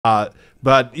But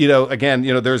again,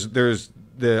 there's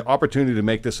the opportunity to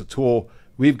make this a tool.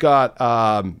 We've got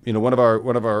one of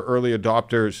our early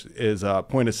adopters is a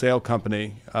point of sale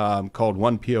company called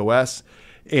One POS.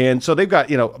 And so they've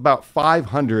got, about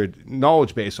 500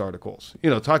 knowledge base articles,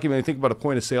 talking when you think about a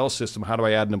point of sale system, how do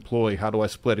I add an employee? How do I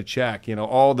split a check?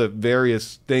 All the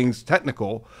various things,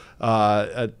 technical,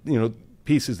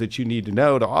 pieces that you need to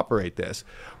know to operate this.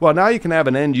 Well, now you can have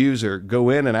an end user go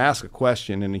in and ask a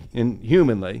question in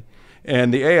humanly,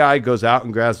 and the AI goes out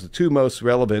and grabs the two most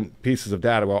relevant pieces of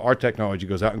data. Well, our technology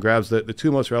goes out and grabs the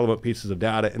two most relevant pieces of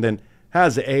data and then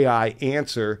has the AI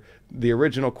answer the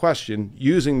original question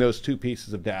using those two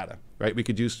pieces of data, right? We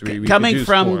could use three. Coming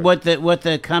from what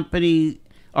the company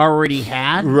already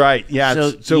had, right?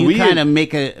 Yeah. So we kind of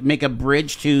make a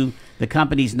bridge to the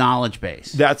company's knowledge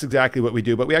base. That's exactly what we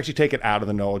do, but we actually take it out of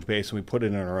the knowledge base and we put it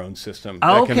in our own system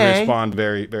that can respond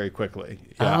very, very quickly.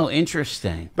 Yeah. Oh,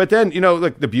 interesting. But then,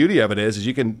 look, the beauty of it is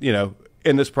you can,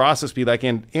 in this process, be like,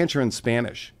 answer in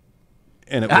Spanish,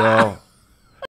 and it will.